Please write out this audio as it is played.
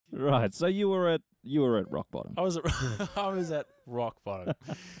Right. So you were at rock bottom. I was at rock bottom.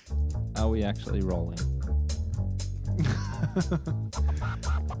 Are we actually rolling?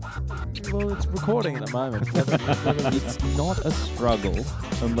 Well, it's recording at the moment. It's not a struggle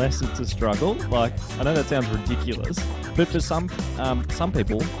unless it's a struggle. Like, I know that sounds ridiculous, but for some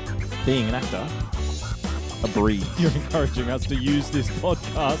people, being an actor, a breeze. You're encouraging us to use this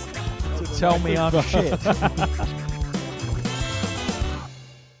podcast to tell me I'm shit.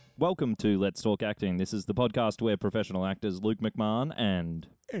 Welcome to Let's Talk Acting. This is the podcast where professional actors Luke McMahon and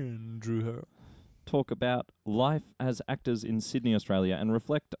Andrew Her talk about life as actors in Sydney, Australia, and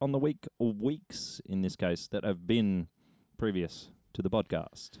reflect on the week or weeks, in this case, that have been previous to the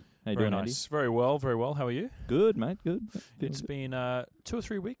podcast. How you Very doing, nice. Very well. How are you? Good, mate. Good. It's been 2 or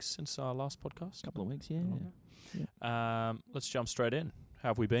 3 weeks since our last podcast. Couple of weeks, yeah. Let's jump straight in. How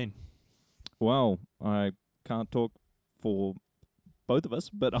have we been? Well, I can't talk for both of us,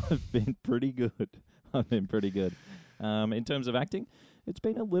 but I've been pretty good. In terms of acting, it's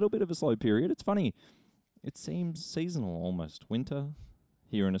been a little bit of a slow period. It's funny. It seems seasonal almost. Winter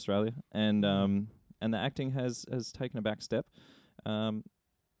here in Australia. And the acting has taken a back step. The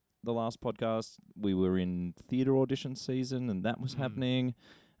last podcast, we were in theatre audition season, and that was happening.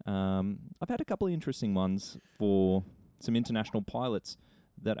 I've had a couple of interesting ones for some international pilots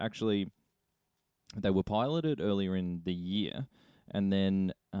that actually, they were piloted earlier in the year, and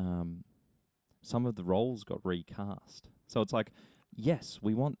then some of the roles got recast. So it's like, yes,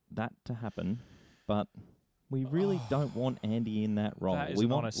 we want that to happen, but we really don't want Andy in that role. That is we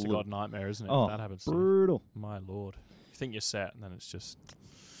an want honest to God nightmare, isn't it? Oh, If that happens to brutal. you. My Lord. You think you're set, and then it's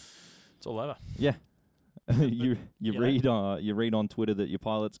all over. Yeah. you You read on Twitter that your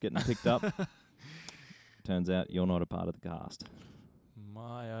pilot's getting picked up. Turns out you're not a part of the cast.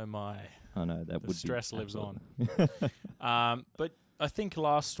 My, oh my. I know that The would stress be lives on. on. But I think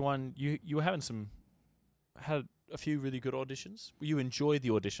last one, you were had a few really good auditions. You enjoyed the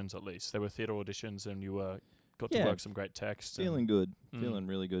auditions at least. There were theatre auditions, and you got to work some great text. Feeling good. Feeling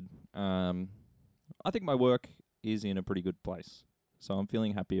really good. I think my work is in a pretty good place. So I'm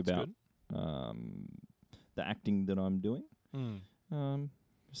feeling happy about the acting that I'm doing.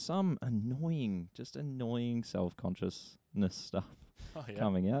 Some annoying self-consciousness stuff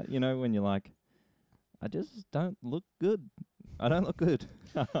coming out. You know, when you're like, I just don't look good. I don't look good.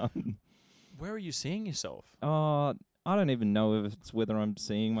 Where are you seeing yourself? I don't even know if it's whether I'm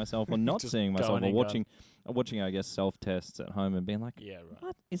seeing myself or not Just seeing myself, going or and watching, I guess, self-tests at home and being like, Yeah, right.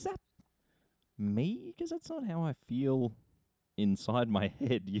 what? Is that me? Because that's not how I feel inside my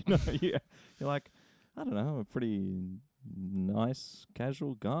head, you know? You're like, I don't know, a pretty nice,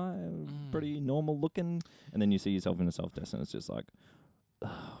 casual guy, pretty normal looking, and then you see yourself in a self-test and it's just like,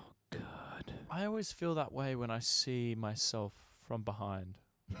 oh, God. I always feel that way when I see myself from behind.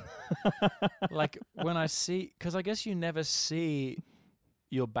 Like when I see, because I guess you never see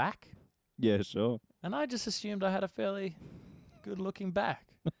your back, Yeah, sure. and I just assumed I had a fairly good-looking back.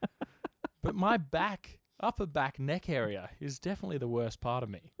 But my back, upper back neck area is definitely the worst part of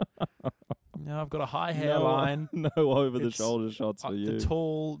me. You know, I've got a high hairline. No over-the-shoulder shots for you. The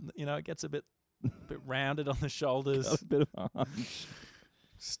tall, it gets a bit rounded on the shoulders. Got a bit of a hunch.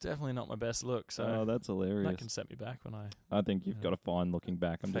 It's definitely not my best look, so Oh, that's hilarious. that can set me back when I think you've got a fine looking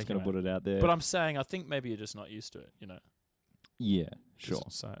back. I'm just Thank going you, to put it out there. But I'm saying, I think maybe you're just not used to it, Yeah, sure.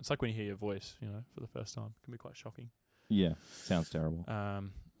 It's like when you hear your voice, for the first time. It can be quite shocking. Yeah, sounds terrible.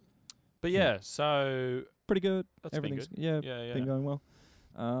 But yeah, so Pretty good. that's Everything's been good. Yeah. been going well.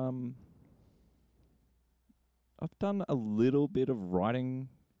 I've done a little bit of writing,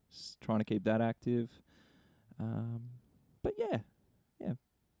 trying to keep that active. But yeah,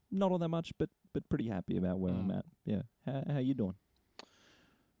 not all that much, but pretty happy about where I'm at. Yeah. How you doing?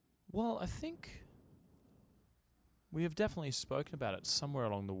 Well, I think we have definitely spoken about it. Somewhere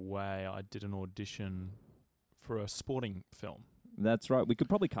along the way, I did an audition for a sporting film. That's right. We could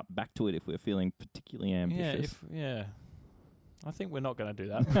probably cut back to it if we're feeling particularly ambitious. I think we're not going to do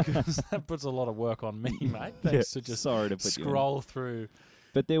that because that puts a lot of work on me, mate. Thanks to just sorry to put scroll through.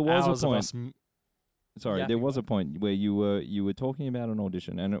 But there was hours a point. Of us Sorry, there was a point where you were talking about an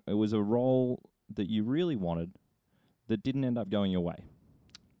audition, and it was a role that you really wanted that didn't end up going your way.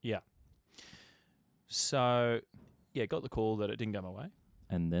 Yeah. So, got the call that it didn't go my way.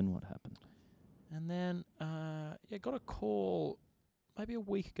 And then what happened? And then, got a call maybe a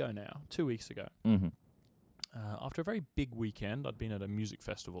week ago now, 2 weeks ago. Mm-hmm. After a very big weekend, I'd been at a music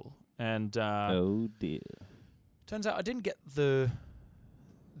festival, and oh dear. Turns out I didn't get the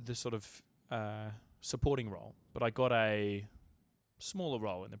sort of supporting role, but I got a smaller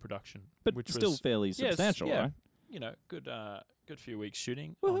role in the production, But which still was fairly substantial, right? Good good few weeks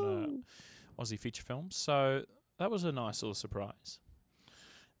shooting on Aussie feature films. So that was a nice little surprise.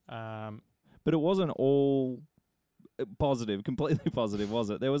 But it wasn't all positive, completely positive, was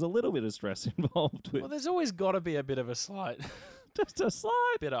it? There was a little bit of stress involved with Well, there's always got to be a bit of a slight just a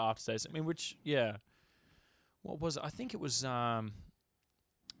slight. bit of aftertaste. I mean, what was it? I think it was, I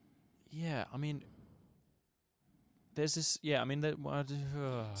mean, there's this,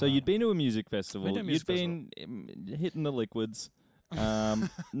 So you'd been to a music festival. Been to a music You'd been hitting the liquids,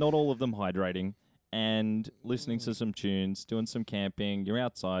 not all of them hydrating, and listening to some tunes, doing some camping. You're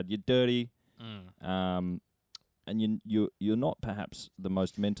outside. You're dirty, and you're not perhaps the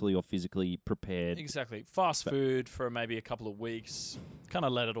most mentally or physically prepared. Exactly. Fast food for maybe a couple of weeks. Kind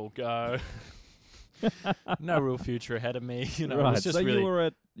of let it all go. No real future ahead of me. You know, right. it was just so really.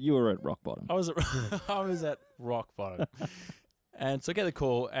 you were at rock bottom. I was at rock bottom, and so I get the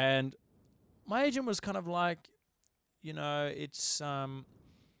call, and my agent was kind of like, it's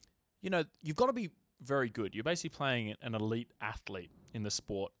you've got to be very good. You're basically playing an elite athlete in the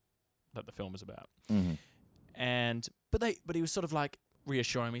sport that the film is about. Mm-hmm. But he was sort of like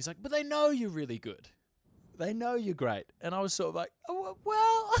reassuring me. He's like, but they know you're really good. They know you're great. And I was sort of like, oh,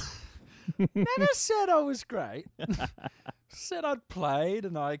 well, never said I was great. Said I'd played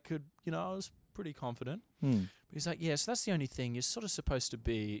and I could, I was pretty confident. But he's like, yeah, so that's the only thing. You're sort of supposed to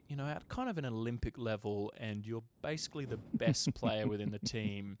be, at kind of an Olympic level, and you're basically the best player within the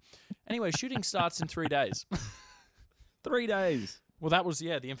team. Anyway, shooting starts in 3 days. 3 days. Well, that was, the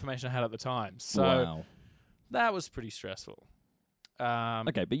information I had at the time. So wow. That was pretty stressful.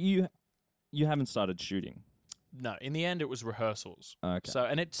 Okay, but you haven't started shooting. No, in the end, it was rehearsals. Okay. So,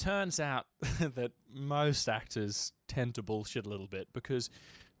 and it turns out that most actors tend to bullshit a little bit because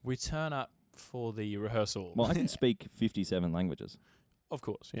we turn up for the rehearsal. Well, I can speak 57 languages. Of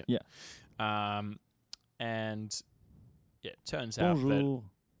course, yeah. Yeah. And it turns out that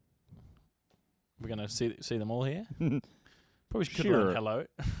we're going to see them all here. Probably could learn hello.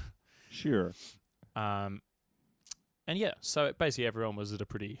 Sure. And so basically everyone was at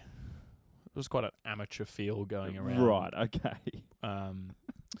it was quite an amateur feel going around. Right, okay.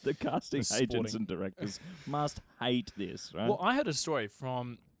 The casting agents and directors must hate this, right? Well, I heard a story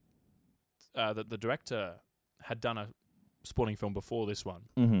from that the director had done a sporting film before this one.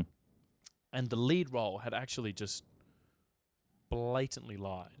 Mm-hmm. And the lead role had actually just blatantly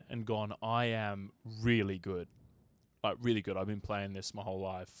lied and gone, I am really good. Like, really good. I've been playing this my whole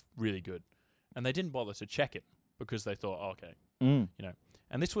life. Really good. And they didn't bother to check it because they thought, okay.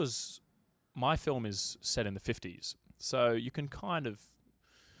 And this was, my film is set in the 50s. So you can kind of,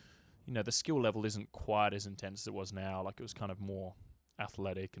 the skill level isn't quite as intense as it was now. Like, it was kind of more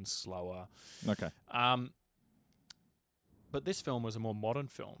athletic and slower. Okay. But this film was a more modern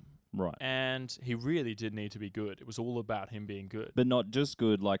film. Right. And he really did need to be good. It was all about him being good. But not just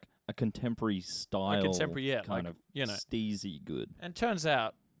good, like a contemporary style. Kind of steezy good. And turns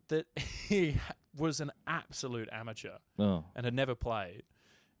out that he was an absolute amateur and had never played.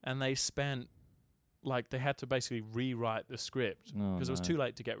 And they spent, they had to basically rewrite the script because it was too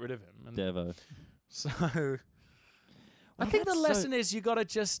late to get rid of him. And Devo. So I think the lesson is you got to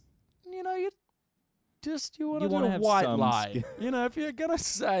just, you want to do a white lie. If you're going to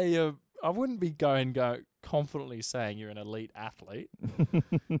say, I wouldn't be going confidently saying you're an elite athlete.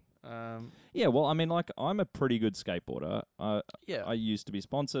 Yeah, well, I mean, I'm a pretty good skateboarder. I used to be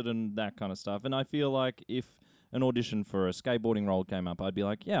sponsored and that kind of stuff. And I feel like if an audition for a skateboarding role came up, I'd be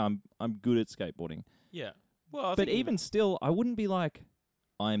like, yeah, I'm good at skateboarding. Yeah. Well, but even still, I wouldn't be like,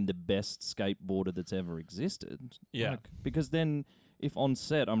 I'm the best skateboarder that's ever existed. Yeah. Because then if on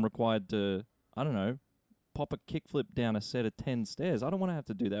set I'm required to, I don't know, pop a kickflip down a set of 10 stairs, I don't want to have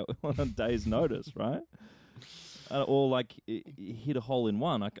to do that on a day's notice, right? Or hit a hole in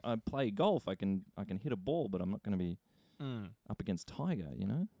one. I play golf. I can hit a ball, but I'm not going to be up against Tiger,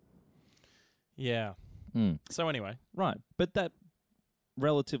 Yeah. So anyway. Right. But that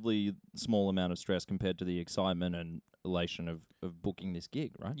relatively small amount of stress compared to the excitement and elation of booking this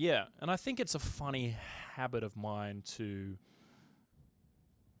gig, right? Yeah. And I think it's a funny habit of mine to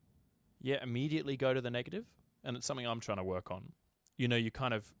immediately go to the negative. And it's something I'm trying to work on. You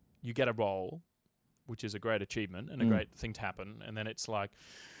get a role, which is a great achievement and a great thing to happen. And then it's like,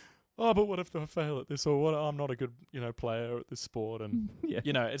 oh, but what if I fail at this? Or what? I'm not a good, player at this sport. And,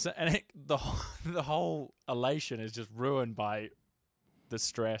 the whole elation is just ruined by the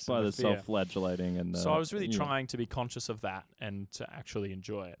stress. By and the fear. self-flagellating. And so I was really trying to be conscious of that and to actually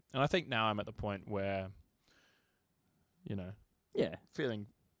enjoy it. And I think now I'm at the point where, feeling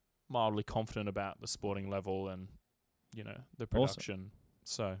mildly confident about the sporting level and, the production. Awesome.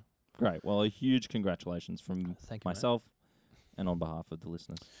 So great. Well, a huge congratulations from thank you, myself and on behalf of the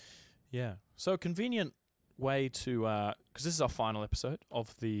listeners. Yeah. So a convenient way to, because this is our final episode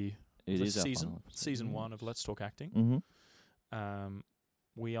of the season 1 of Let's Talk Acting. Mm-hmm.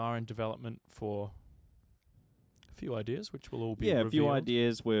 We are in development for a few ideas, which will all be a revealed. few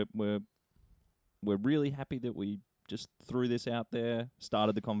ideas. We're really happy that we just threw this out there,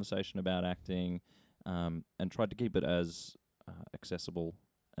 started the conversation about acting, and tried to keep it as accessible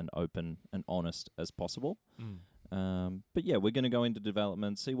and open and honest as possible. But yeah, we're going to go into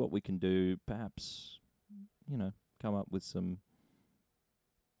development, see what we can do, perhaps, come up with some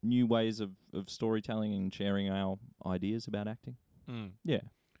new ways of storytelling and sharing our ideas about acting. Yeah.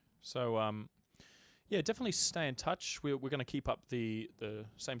 So, definitely stay in touch. We're going to keep up the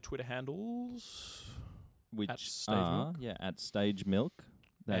same Twitter handles. Which at Stage Milk. at Stage Milk.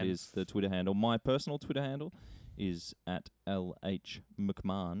 That is the Twitter handle. My personal Twitter handle is at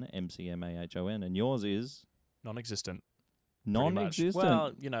LHMcMahon, MCMAHON, and yours is non-existent. Non-existent.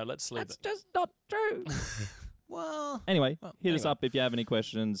 Well, let's leave That's just not true. Well, anyway, hit us up if you have any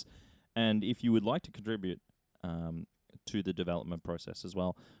questions, and if you would like to contribute to the development process as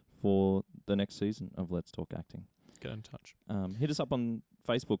well for the next season of Let's Talk Acting. Get in touch. Hit us up on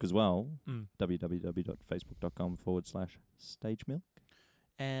Facebook as well, www.facebook.com/StageMilk.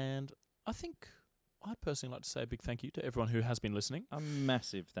 And I think I'd personally like to say a big thank you to everyone who has been listening. A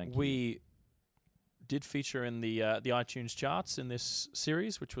massive thank you. We did feature in the iTunes charts in this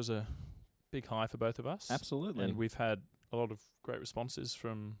series, which was a big high for both of us. Absolutely. And we've had a lot of great responses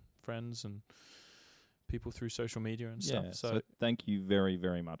from friends and people through social media and stuff. So thank you very,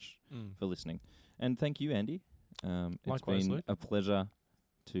 very much for listening. And thank you, Andy. It's been a pleasure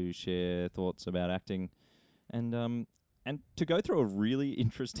to share thoughts about acting and to go through a really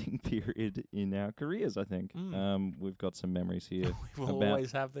interesting period in our careers, I think. We've got some memories here. We will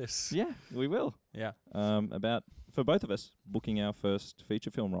always have this. Yeah, we will. Yeah. About, for both of us, booking our first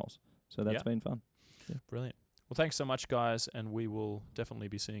feature film roles. So that's been fun. Yeah. Brilliant. Well, thanks so much, guys, and we will definitely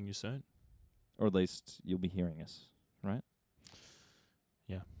be seeing you soon. Or at least you'll be hearing us, right?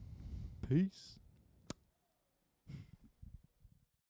 Yeah. Peace.